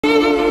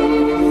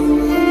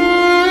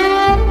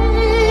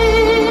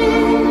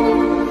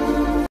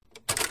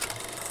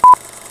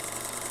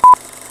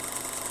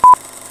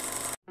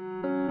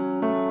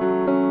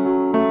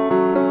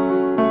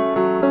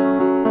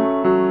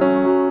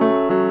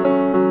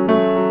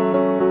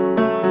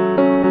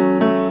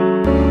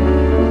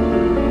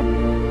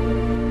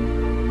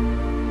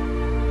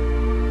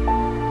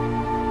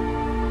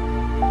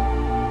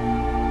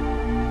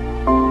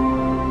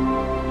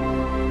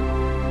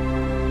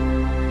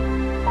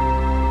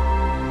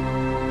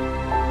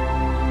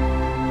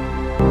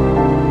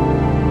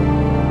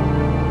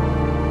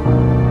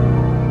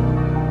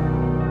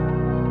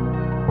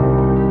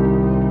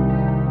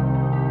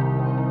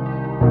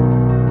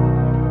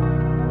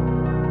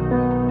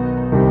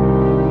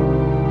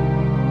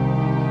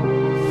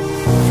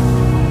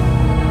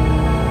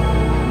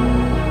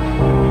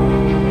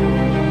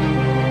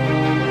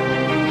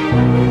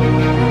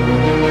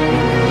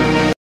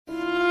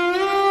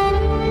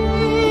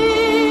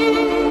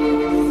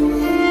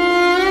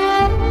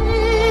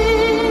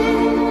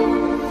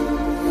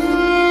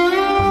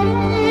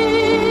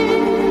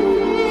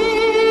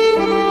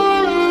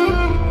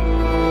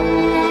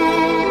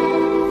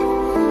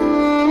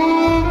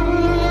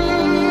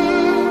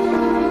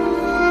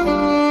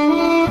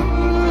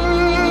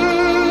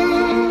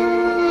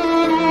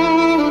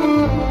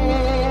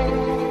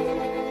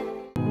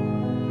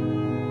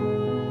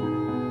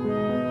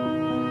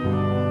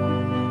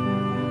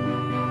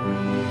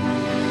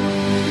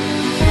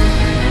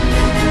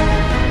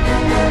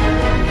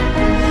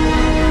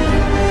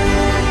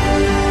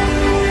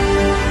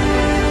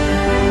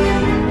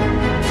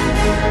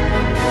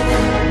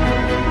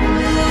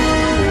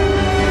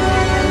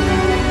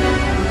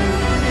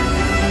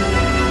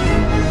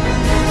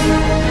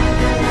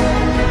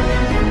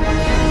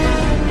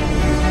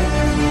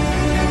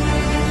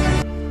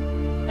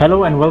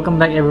Hello and welcome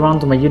back everyone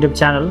to my YouTube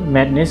channel,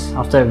 Madness.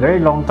 After a very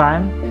long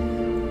time,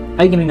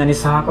 I am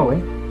Anish Shah ko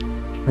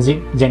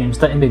JNIMS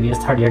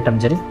MBBS third year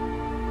tamjari.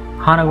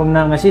 Hana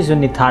gumna ngasi su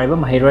NEET thariba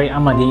mahiroi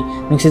amadi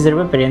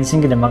mixizerba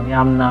parentsing gidamak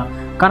yamna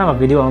kanaba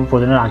video am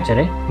produna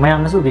lakchare.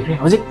 Mayamna su bikri.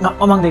 Hojik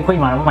amang dei khoi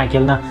marama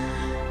Michael na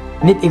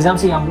NEET exam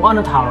si yam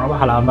wana tharaba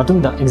hala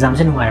matungda exam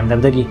se nungairam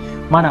dabdagi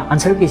mana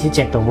answer ki si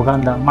check tawba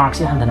kanda marks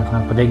si handana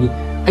phangpadagi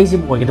ai si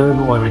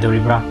oigidoribra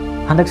oirodoribra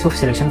handak su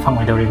selection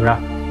phangmoidoribra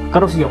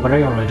Karos yokara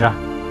yorodra.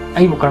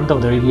 I will come to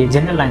the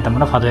general line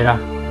tamana fadera.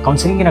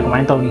 Counseling in a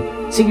comment on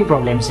Sigi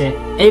problems say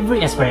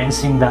every aspirant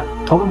sing the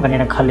Thokchom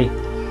Banana Kali.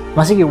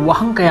 Masiki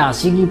Wahankaya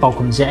Sigi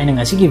Paukumse and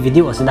a Sigi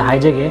videos in the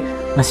hijack.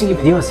 Masiki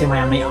videos say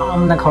Miami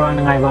on the Koran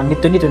Ivan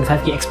with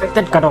 2025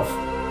 expected cutoff.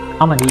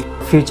 Amadi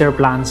future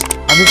plans.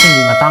 Everything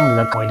in Matang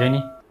that point.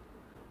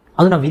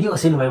 Other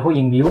videos in my whole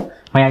in view.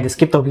 My I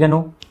skip to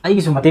Vigano. I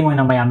use Mating when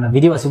I am the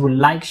videos you will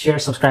like, share,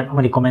 subscribe,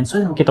 Amadi comments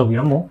and get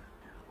over more.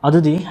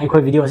 Adudi, I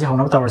quite video as a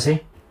honor tower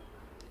say.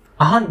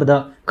 Ahan, but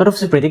the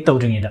cutoff is predict.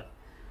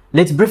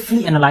 Let's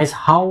briefly analyze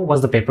how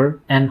was the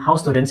paper and how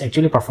students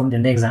actually performed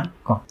in the exam.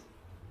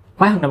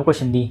 Why have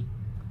question D?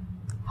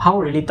 How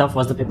really tough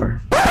was the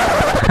paper?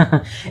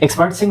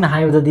 Experts sing na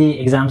high of the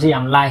exam say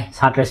I'm lie,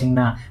 satra sing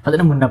na, but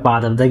the munda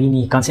part of the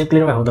guinea concept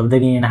clear of the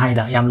guinea and hide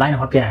yam line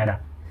of Piada.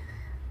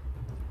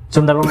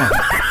 Some the Roma.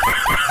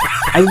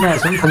 I know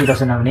some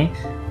Pagitosanavni.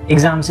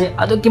 Exam say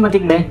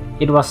adukimatically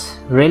it was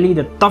really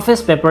the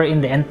toughest paper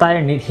in the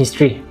entire NEET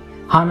history.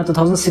 Hana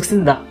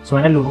 2016 da so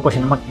when I look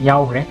question mak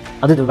yaugre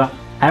aduduga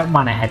I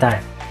mana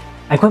hatare.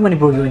 I quite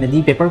Manipur in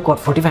the paper code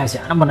 45 se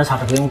anamana sa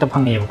ta yung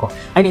tapang niyo ko.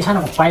 Ay ni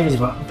sana 5 is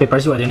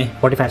papers you adini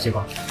 45 se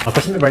ko. A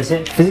question paper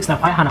say physics na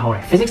 5 hana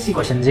hore. Physics si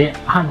question je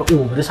han ba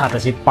u bu sa ta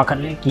si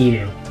pakatle ki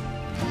re.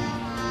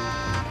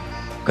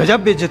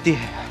 गजब बेइज्जती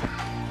है.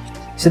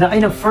 So the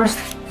in the first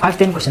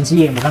 5-10 questions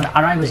ye mo kan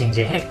arrive sing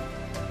je he.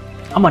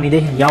 Amani de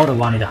yaw da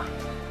wani da.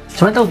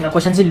 So na tawna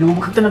question si lu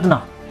khakta na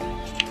tuna.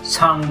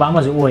 Sang ba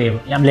ma ju oye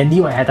yam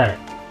lendi wa hatare.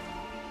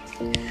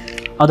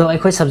 Although I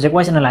quite subject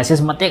wise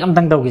analysis matek am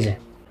tang daw gi je.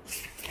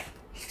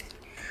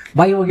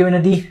 Bio gi na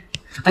di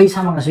ai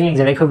samang asu yeng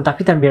je lai khoi tak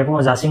pitan ber ko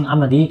jasing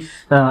amadi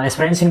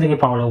aspirant sing de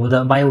power lo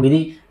da bio gi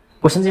di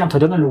question yam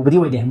thodok na lu gi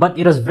oi de but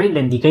it was very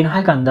lengthy kain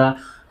hai kan da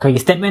kai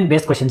statement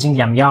based question sing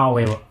yam yaw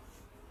we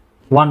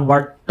one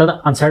word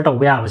ta answer to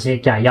ya ba se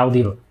kya yaw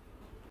di ro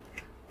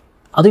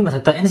Adu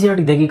mathakta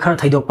NCRT dagi khar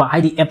thaidokpa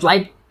haidi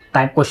applied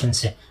type questions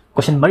se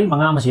question mari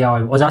manga ma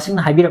yawi oja sing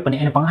na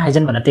haibirapani ena panga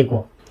haijan banate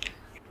ko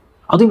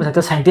adu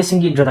mathakta scientist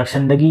sing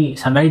introduction dagi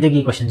summary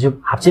dagi questions ju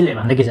hapchile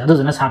bandagi adu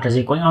jana satra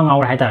ji koi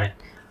ngawr haitare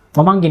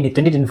mamang gi NEET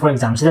 2024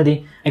 exam se dadi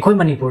ekoi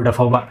Manipur da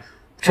fawba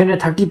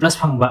 330 plus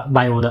phangba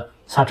bio da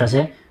satra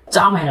se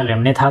cham hena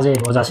lemne thaje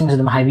oja sing se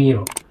dum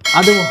haibiro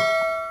adu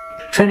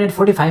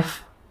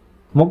 345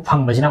 mok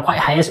phangba jina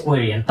quite highest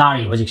orient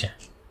tari logic se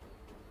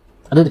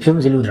adu the film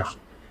ziludra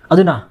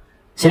Aduna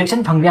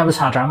selection phangya ba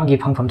satra ma gi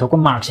phangpham thoko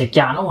marks se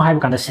kya no hai ba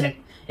kan select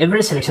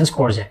every selection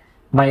score je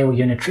bio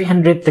unit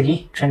 300 tagi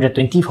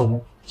 320 phomu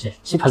je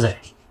si phajai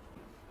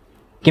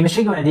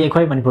chemistry ko adi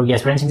ekhoi Manipur gi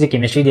aspirant sing je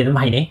chemistry de dum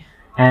hai ne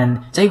and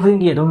chai khoi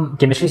gi dum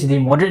chemistry si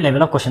di moderate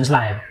level of questions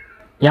la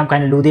yam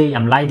kind lu de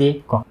yam lai de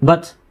ko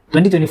but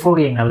 2024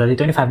 gi ngab da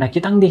 25 na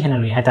kitang di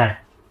hena lui hatar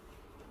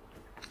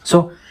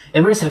so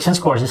every selection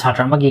score je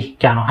satra ma gi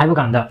kya no hai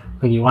ba kan da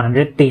gi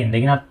 110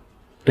 dagi na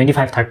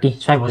 25 30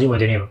 sai boji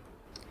bo de ne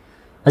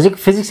As if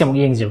physics is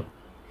moving jo.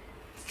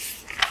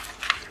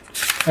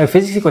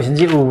 Physics question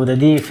ji u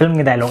the film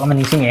ke dialogue am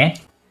ning eh.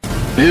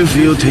 If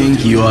you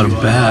think you are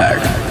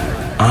bad,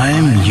 I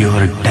am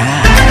your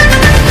dad.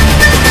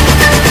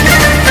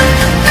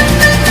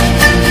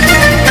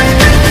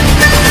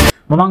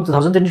 Mamang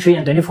 2023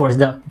 and 24 is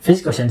the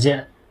physics question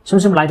je.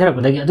 Sum lighter up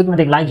the adu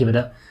ke like gi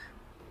da.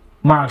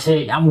 Marks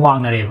se yam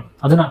wang na re.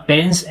 Aduna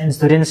parents and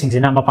students sing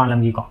jina ma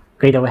palam gi ko.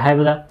 Kai da hai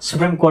ba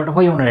Supreme Court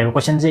ho yong na re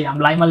question je am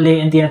lai mal le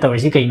enti na taw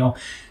si kai no.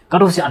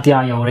 Karo si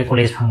atya yo re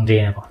college phang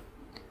de na ko.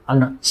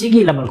 Aduna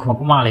sigi lamal khuma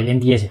ko ma le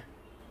enti se.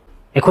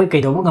 Ekhoi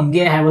kai do ngam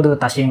ge hai ba do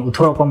ta sing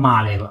uthor ko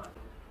ma le ba.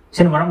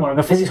 Sin maram mor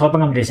ga physics hot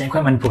pangam de se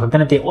ekhoi Manipur khak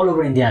na te all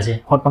over India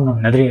se hot pangam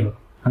na dre ba.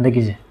 Anda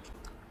gi je.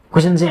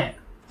 Question je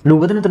lu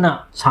ga na na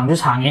sang ju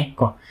sang e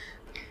ko.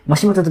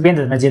 Masima ta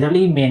ben na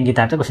generally main gi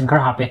ta question khar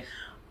ha pe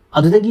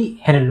adudagi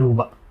hena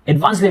luba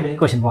advanced level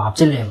question bo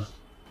hapchele ba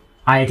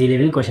IIT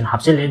level question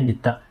hapchele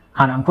nitta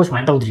hana am course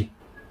main tawdri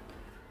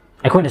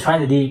ekhoi na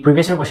try the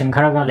previous year question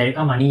khara ga like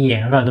amani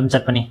yenga ga dum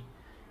chatpani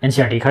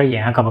NCRT khara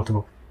yenga ka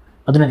baktu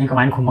aduna ni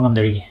kamain khum ngam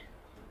dari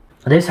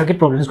ade circuit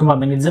problems kuma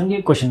mechanism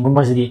gi question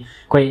gumba sidi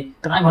koi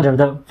tanai model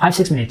da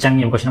 5-6 minutes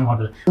chang question am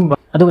hodal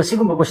aduga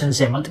sigumba question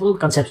se multiple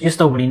concepts use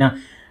tawbani na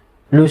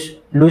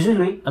lose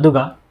lui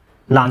aduga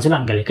lan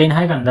lan gali kain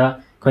hai kan da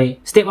koi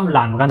step am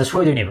lan kan da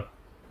soi doi ne ba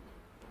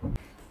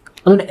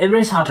Aduna every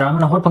satra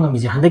amana hot pangam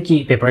ji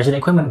handaki paper se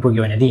ekhoi Manipur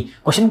gi oina di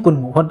question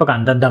kun mu hot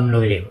pakan da dam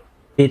loi re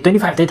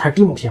 25 to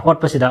 30 muk se hot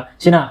pasida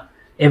sina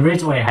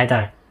average way hai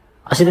tar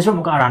asida so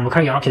muka aran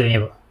khar yaw khidoi ne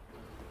ba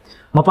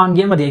mapan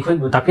gi amadi ekhoi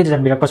bu takti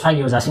jan birak pasai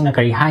gi oja sing na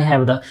kari hai hai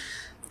ba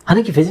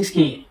हने की physics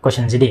की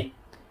question से दे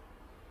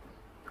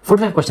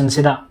 45 question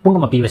से दा पुंग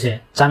मा पीबे से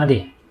जाना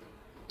दे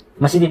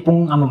मसीदी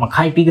पुंग अमा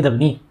मखाई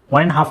पीगदबनी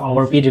 1.5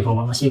 hour पीद्रि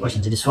फोबा मसी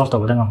क्वेश्चन से सॉल्व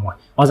तौबदा ngam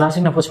ओजा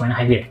सिंग ना पोस्ट माइना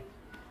हाइबे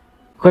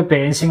कोई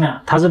पेरेंट्स सिंग ना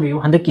थाजबियु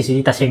हंदे की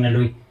सिदी तसेंग ना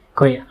लुई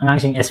कोई अंगांग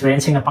सिंग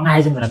एस्पिरेंट सिंग ना पंगा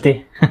हाइजन बनते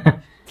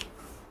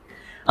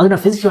अदुना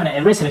फिजिक्स वाला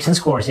एवरेज सिलेक्शन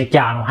स्कोर से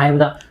क्या नो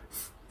हाइबदा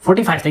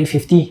 45 तक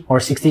 50 or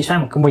 60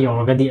 स्वाइम कुंबो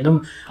यौरगदी अदुम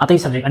अतै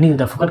सब्जेक्ट अनि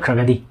दा फोकस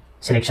खरगदी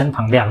सिलेक्शन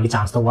फंगबे याबगी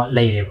चांस तो वा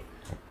लैरे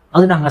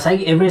अदुना ngasai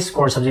gi average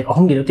score subject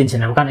ahum gi do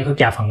tension na kan ai ko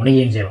kya phangone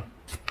yengje ba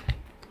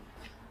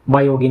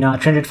bio gi na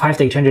 305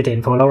 tag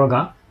 310 fo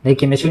lawraga nei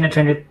chemistry na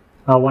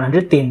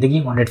 110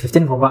 dagi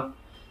 115 fo ba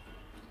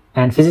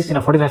and physics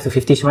na 45 to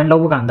 50 swan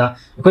lawu kan da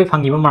koi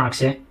phangi ba mark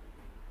se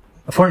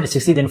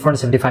 460 then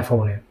 475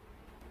 fo ne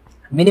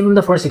minimum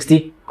da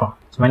 460 ko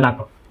swan la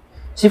ko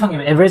si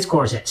phangi average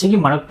score se si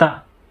gi marak ta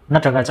na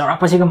traga chara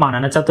pa si ga mana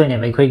na chatoi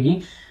ne bai khoi gi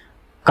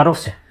cut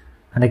off se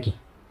adaki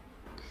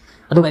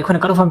अदुगा इखोना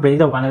cut off हम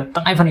predict तब कान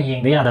तंगाई फने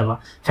Young दे यादबा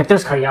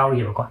factors खर याव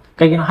रि बको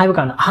कइगिनो हाइबा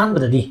कान Ahaan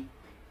Baddi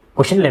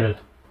question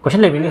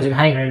level हजि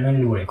high grade loan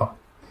लुरे को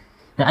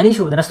अनि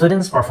सु दना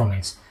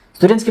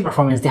students की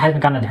परफॉर्मेंस दि हाइबा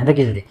कान हदा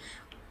के जदि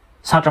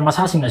छात्र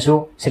मसा सिंग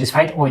नसु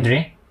सैटिस्फाइड ओइद्रे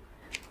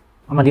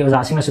अमदि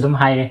ओजा सिंग नसु दुम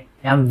हाइरे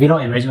याम बिलो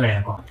एवरेज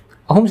ओइरे को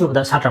अहुम सु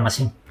दा छात्र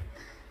मसिंग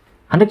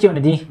हंदक की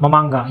ओनदि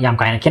ममांगा याम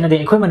कायना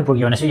केनदे इखोय मनपुर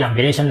की ओनसु याम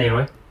वेरिएशन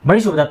लेरोय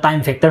मरि सु दा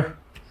टाइम फैक्टर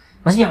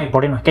मसी याम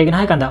इंपोर्टेंट है कहीं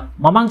हाई कांदा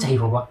ममांग चाही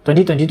फोबा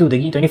 2022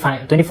 दगी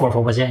 24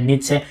 फोबा जे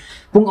नीट से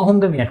पुंग अहुम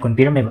ग मिनट कुन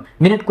पिरमेब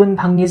मिनट कुन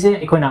फंगी से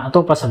इखोना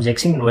अतोपा सब्जेक्ट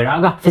सिंग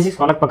लोइरागा फिजिक्स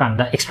वालक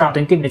पकांदा एक्स्ट्रा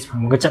 20 मिनट्स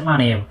फंगगा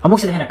चपमाने अमुक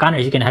से हेना कान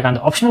रही केन हाई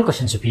कांदा ऑप्शनल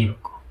क्वेश्चन सु पिब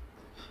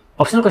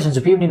ऑप्शनल क्वेश्चन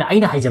सु पिब नि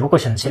आइना हाइजबो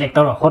क्वेश्चन सिलेक्ट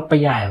तौर हॉट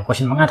प याय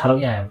क्वेश्चन मंगा थालो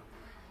याय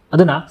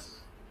अदुना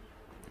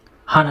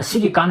हाना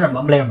सिगी कानरम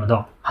बम लेरमदो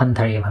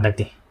हंथरि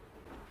हंदक्ति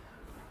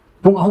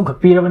पुंग अहुम ख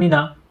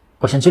पिरबनिना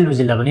क्वेश्चन सु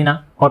लुजिलबनिना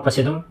हॉट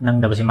पसे दुम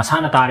नंगदबसे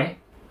मसाना तारे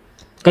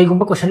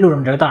कईगुंबा क्वेश्चन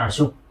लुरमद्रग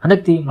तारसु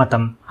हंदक्ति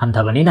मतम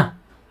हंथबनिना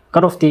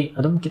कट ऑफ ती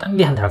अदुम कितंग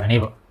दि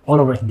हंथरगनेबो all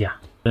over India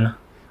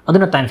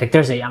अदुना time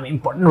factor से याम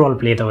important role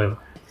play तवेबो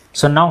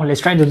so now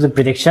let's try to do the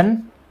prediction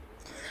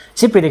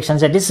C prediction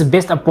से this is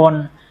based upon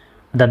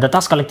the data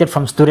collected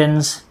from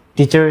students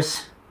teachers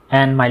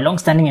and my long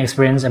standing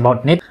experience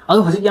about NEET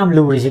अदु हजि याम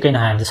लुरि से कइना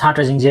हाय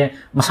छात्र जिंग जे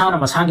मसाना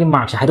मसागी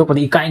mark से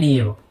हाइदोपदि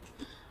इकाइनियेबो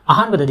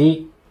अहान बददि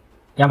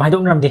याम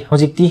हाइदोकनरमदि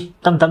हजिक्ति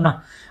तम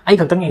तमना आई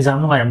खतंग exam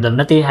नुगाइरमदम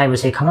नते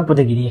हाइबसे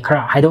खंगपदगिनि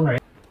खरा हाइदोकनरे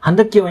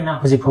हंदक की ओइना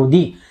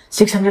हजिफौदी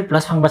 600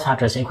 plus फंगबा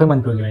छात्र से अखोय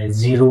मनपुर की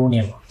 0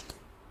 नेबो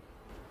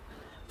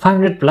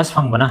 500 प्लस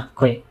फंगबना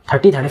कोई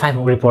 30-35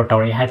 मु report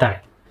तौरे हाइतारे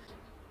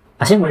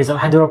असेंग result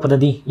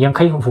हाइदोरपददि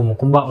यंखै हुफु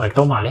मुकुंबा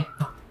ओइक्तो Male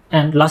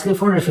and lastly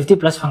 450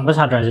 plus फंगबा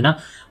छात्र जना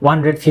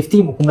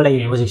 150 मुकुंबा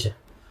लैरे हजिसे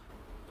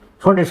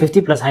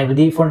 450 प्लस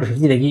हाइबदी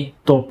 450 दगी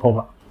टॉप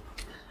होबा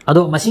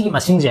अदो मसीगी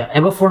मसिंग जे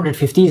एबो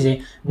 450 जे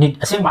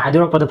नीट असेंग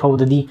हाइदोरपद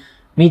फौददी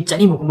मी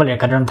चनी मुकुंबा ले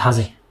कदरन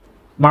थाजे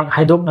मार्क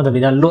हाइदोक न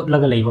दबिदा लोट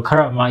लगा लेबो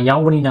खरा मा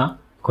यावबनिना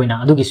कोइना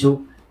अदुगिसु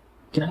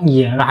किनंग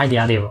येंगा हाइदे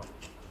यादेबो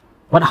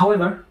बट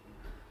हाउएवर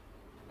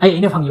आई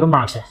इने फंगिबो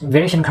मार्क से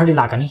variation खरदि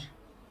लाकनी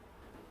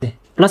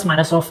plus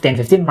minus of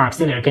 10-15 marks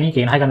they लेरकनी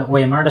cane हाइगन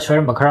OMR the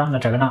Soram Bakhra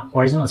नत्रगना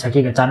original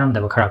circuit ग चानरम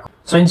the Bakhra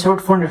so in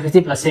short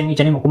 450 plus से मी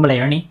चनी मुकुंबा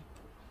लेरनी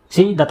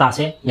सी डाटा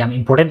से याम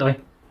इंपोर्टेंट ओय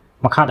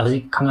मखा द हजि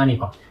खंगानी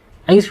को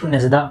आई स्क्रीन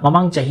से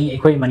ममांग चाही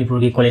एकोई मणिपुर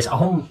की college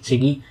Ahom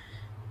सिगी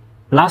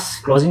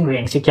last closing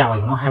rank से क्या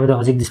होइनो हाइबदो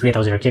हजिक डिस्प्ले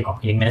तौजरके को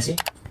यंगमेनसी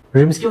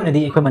रिम्स की ओनदी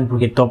एकोई मनपुर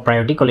की टॉप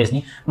प्रायोरिटी कॉलेज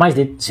नि माइस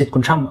दे सीट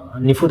कुंथ्राम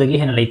निफु दगी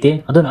हेन लेते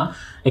अदुना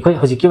एकोई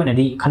हजिक की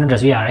ओनदी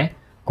खनरजु यारे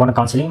कोन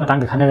काउंसलिंग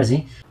मतंग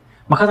खनरजि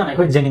मखादा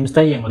एकोई जेनिम्स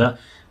ता यंगदा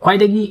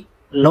क्वाइदगी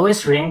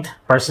lowest ranked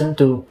person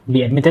to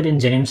be admitted in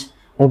जेनिम्स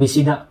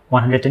OBC दा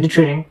 123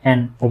 रैंक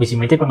एंड OBC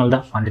मेटे पंगल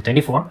दा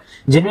 124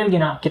 जनरल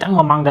गिना कितंग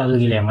ममांग दा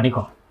लगी लेमनी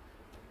को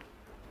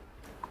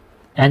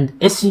एंड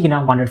SC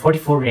गिना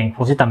 144 रैंक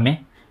होसे तम्मे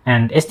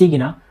and ST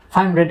गिना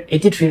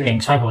 583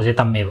 रैंक साइ होजे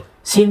तम्मेबो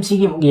CMC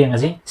की मुग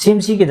येंगजे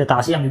CMC के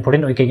डाटा से याम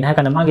इंपोर्टेंट ओइ केगिना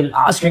हाकन मागी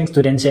लास्ट रैंक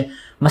स्टूडेंट से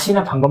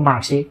मसिना फंगबा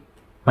मार्क से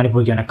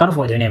मणिपुर की कट ऑफ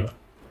होदेनेबो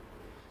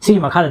सी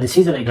मखा द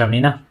सीज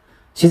लेग्रामनिना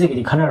सीज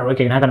की खनर रोइ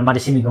केगिना हाकन मादि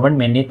सिमी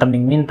गवर्नमेंट नि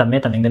तमनिंग मिन तम्मे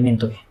तमनिंग द मिन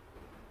तो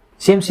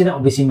CMC दा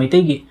OBC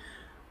मेटे की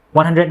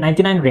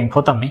 199 rank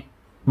four तम्मे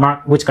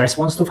mark which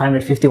corresponds to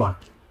 551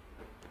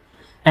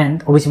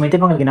 and OBC मेटे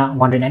पंगल गिना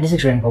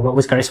 196 rank होगा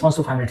which corresponds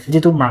to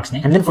 552 marks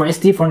ने and then for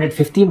ST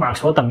 450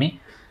 marks हो तब में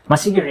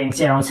मसी की rank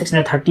से around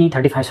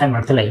 630-35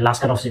 marks थे लाइक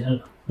last cut off से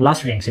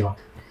last rank से वो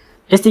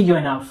ST की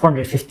ना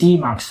 450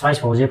 marks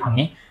 5 हो जे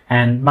फंगे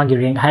and मागी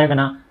rank higher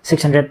गना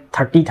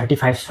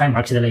 630-35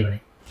 marks से लाइक बने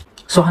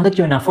so हंदक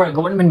की ना for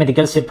government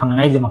medical seat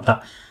फंगना इधर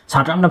मक्ता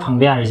छात्र हमने फंग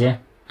बिया रहे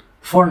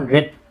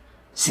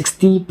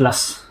 460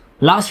 plus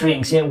last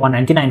rank से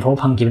 199 हो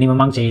फंग की बनी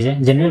ममांग चाहिए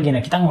general की ना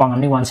कितंग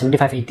वांगने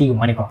 175-80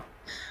 गुमाने को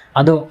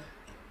अदो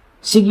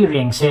सिगी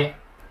रैंक से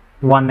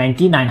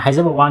 199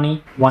 हाइजब वानी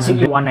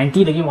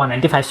 190 लगी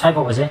 195 साइब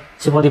होसे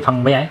सिबोदी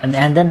फंगबा याय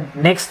and then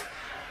next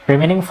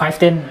remaining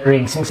 510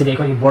 ranks sing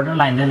ko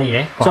borderline le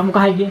le so am ka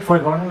hai for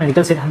government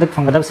medical seat handak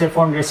phangada se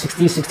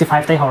 460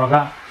 65 tai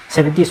horaga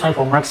 70 swai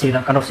ko mark si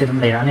da cut off se dum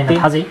le ra ne na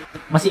thaji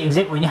masi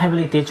exact oini hai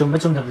bali te chum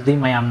chum da di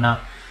mayam na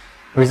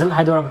result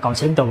hai dora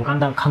counseling to kan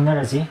da khangna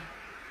ra ji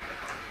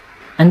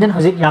and then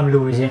hojik yam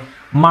lu je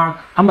mark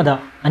amada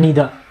ani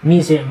da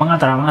mi se manga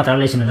tara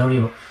le sin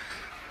dori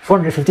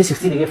 450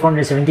 60 de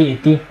 470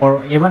 80 or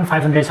even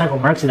 500 sai ko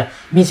mark si da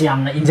mi se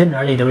yam na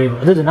engineer le dori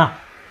adu du na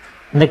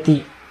nakti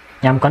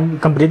yam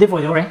competitive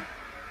oi dore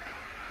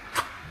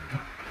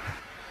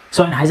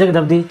so in haiza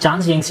gadabdi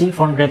chance yengsi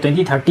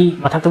 420 30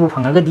 mathak tabu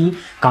phangaga di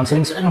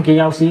counseling san ke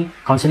yausi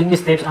counseling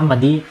steps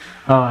amadi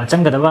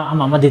changadaba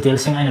ama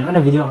details sing aina lona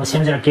video ama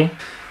semjarake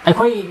ai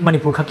khoi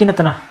manipur khaki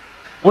natana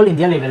all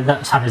india level da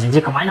sara jing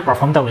je kamaina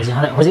perform tawe je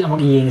hojik amok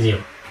yengji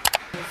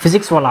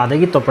physics wala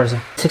dagi topper se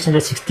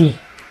 660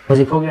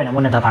 hojik phogi na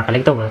mona data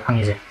collect tawe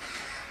phangi je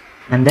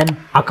and then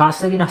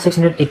Akash dagi na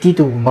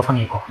 682 gumba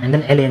phangi ko and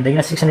then Alien dagi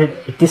na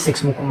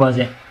 686 mu kumba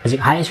je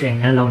hojik highest rank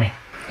na lone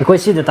ekoi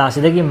si data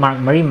se dagi mark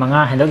mari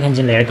manga handok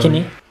henjin layer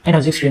kini and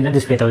hojik screen da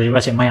display tawi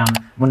ba se mayam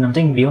munam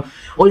ting view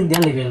all india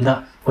level da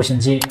question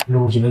ji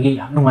lu gi bagi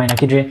nungai na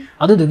kidre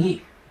adu dagi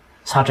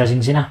satra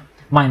jing sina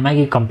mai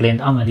gi complaint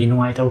amadi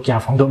nungai taw kya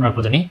phongdok na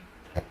ko dani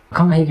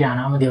khang hai kya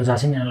na amadi oja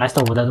sin analyze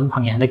taw boda dum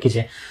phangi handa ki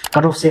je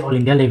cut off se all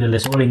india level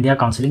so all india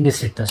counseling the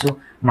seat so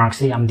mark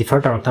se am differ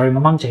tar tar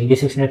mamang che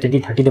 620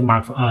 30 the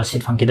mark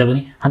seat phang ki da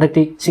bani handa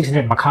ti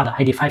 600 makha da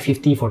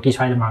 550 40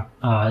 sai the mark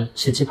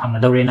seat si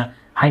phang da rena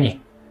hai ni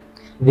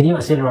video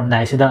ase rom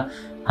dai se da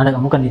handa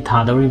amuka ni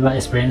tha da riba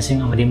experiencing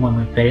amadi mo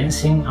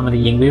parenting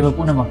amadi yengbe ba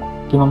puna ma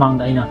ki mamang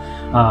da ina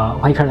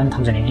hoi kharan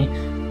thamjani ni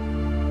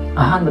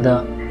ahan da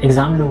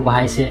exam lu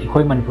bahai se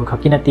khoi manipur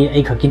khakinati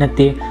ai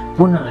khakinati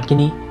puna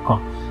lakini ko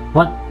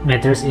what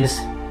matters is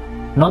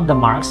not the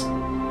marks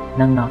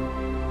nang na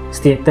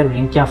state the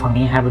rank kya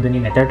phangi ha buduni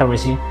matter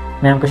tawasi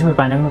ma'am कशु में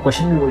पानंग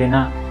question लुलेना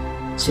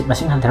seat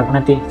मसिंग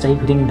हंथरकनते चाहि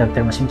खुदिंग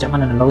doctor मसिंग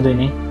चमन न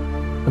लौदोइने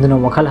अदुनो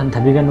वखल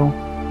हंथबिगनु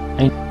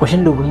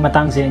question लुबुगी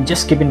Matang से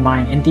just keep in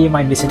mind NTA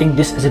might be setting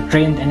this as a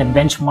trend and a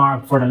benchmark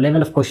for the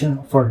level of question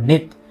for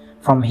NEET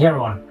from here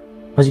on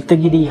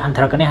hojiktegidi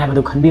hantharakane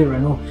haibadu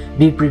khanbiranu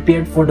be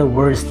prepared for the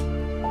worst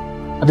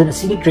aduna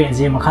sigi trend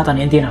je makhata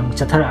NTA am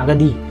chathara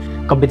agadi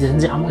competition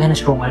je amuk hena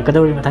strong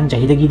arkadori mathang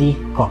jahidagidi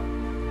ko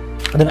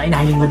aduna aina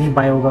hailing badi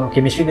bio ga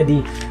chemistry gadi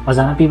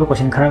azana piba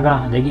question kharaga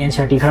adagi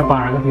NCERT khara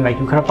paraga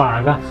PYQ khara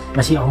paraga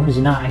masi ahum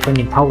jina aikon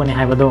ni phawgane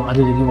haibado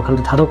adudagi wakhal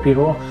thadok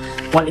piro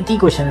quality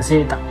question se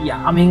ya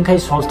aming khai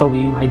solve to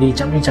bi haidi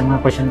chamni changna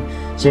question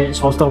se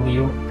solve to bi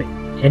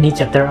any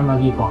chapter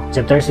amagi ko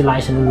chapter se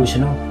lies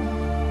solution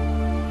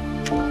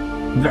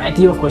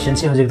variety of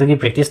questions se hojik dagi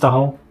practice to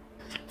ho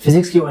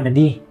physics ki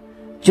onadi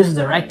choose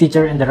the right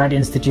teacher and the right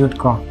institute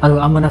ko adu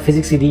amana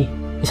physics di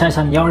isa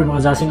san yauri bo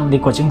jasing amdi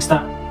coaching sta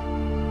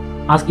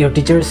ask your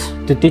teachers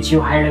to teach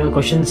you high level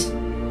questions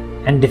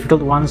and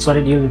difficult ones so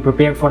that you will be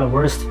prepared for the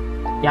worst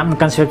yam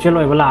conceptual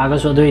oi bala aga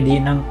so doi di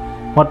nang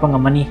hot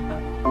pangamani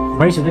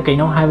mari su de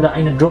kaino haibda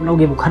aina drop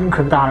loge bu khan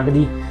khar ta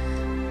agadi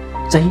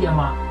chahi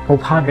ama ho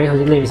pha dre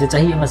hojik le se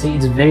chahi ama se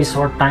it's very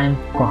short time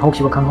ko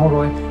hauki ba khang ho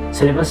roi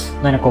syllabus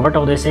na cover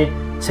to de se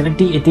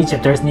 70 80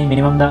 chapters ni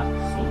minimum da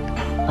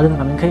adun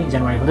kamin khai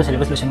January ko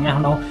syllabus lo sangya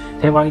hano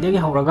February de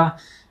gi horaga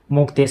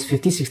mock test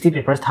 50 60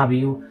 papers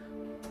thabiu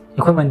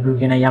ekhoi manipur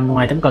gena yam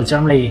nungai tam culture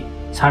am lei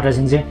sara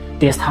jing je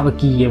test thaba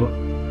ki ye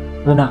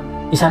duna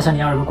isa san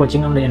yar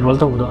coaching am le enroll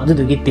to do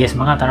adu gi test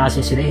manga tara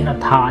se sire hina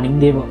tha ning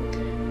de bo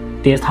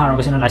test thara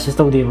ko sina license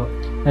to de bo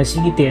na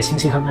sigi test sing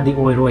si khakna di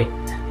oi roi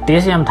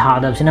test yam tha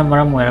da sina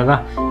maram moiraga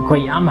ekhoi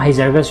yam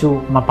haijarga su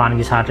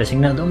mapan gi satra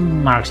sing na dum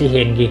mark si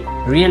hen gi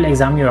real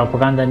exam your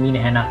propaganda ni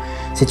ne hena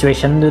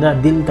situation du da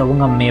dil to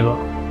ngam me bo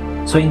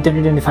so in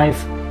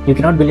 2025 you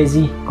cannot be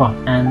lazy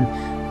and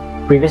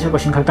previous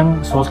question khatang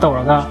solve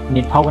tawraga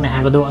NEET phawgane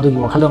haibado adugi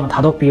wakhalo ma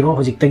thadok piro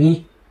hojiktagi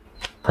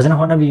phajana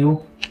hona biu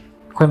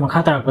khoi makha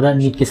tarakpada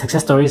NEET ki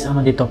success stories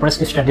amadi toppers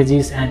ki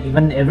strategies and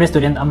even every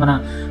student amana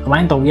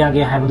kamain tawya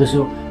ge haibado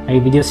su ai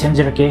video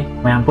semjerake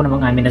mayam puna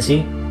mangai minasi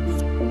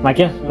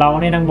Michael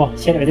lawne nang bo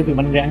share edu ki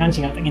ban angang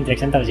singa tang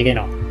interaction tawji ge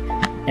no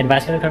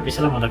advice ka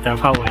pisala ma doctor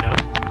phawoi no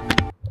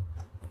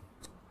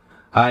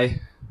hi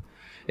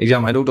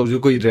exam haidok tawju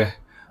ko ire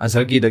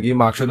answer ki dagi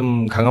marks dum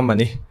khangam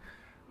mani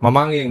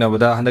mamang yeng na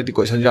bada handak ti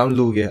question jam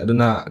lu ge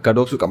aduna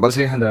kadop su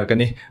compulsory handa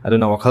kani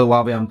aduna wakhal wa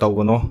ba yam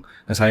tawgono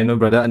nasai no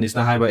brother Anish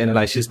na haiba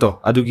analysis to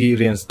adugi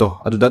range to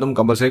aduda dum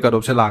compulsory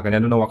kadop se la kani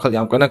aduna wakhal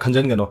yam kana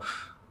khanjan gano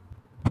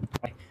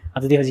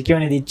adudi hoji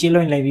kyone di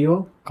chiloin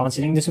live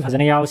counseling du su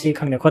phajana yaw si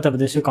khangne khota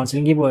badu su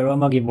counseling gi boiro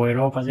ma gi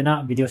boiro phajana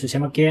video su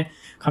semake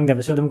khangda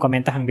basu dum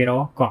comment ta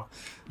hangbiro ko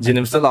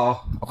JNIMS ta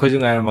lao akhoi ju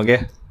ngai mage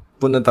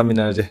punna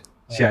tamina je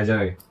si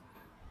ajage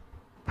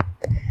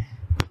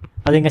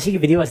ading ngasi ki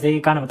video asde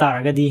kana bata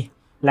ragadi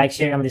like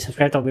share amadi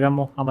subscribe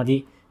tawbiramo amadi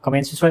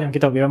comment su swai am ki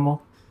tawbiramo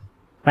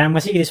mayam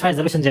ngasi ki swai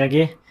solution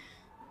jarage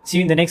see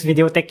you in the next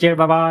video take care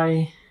bye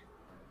bye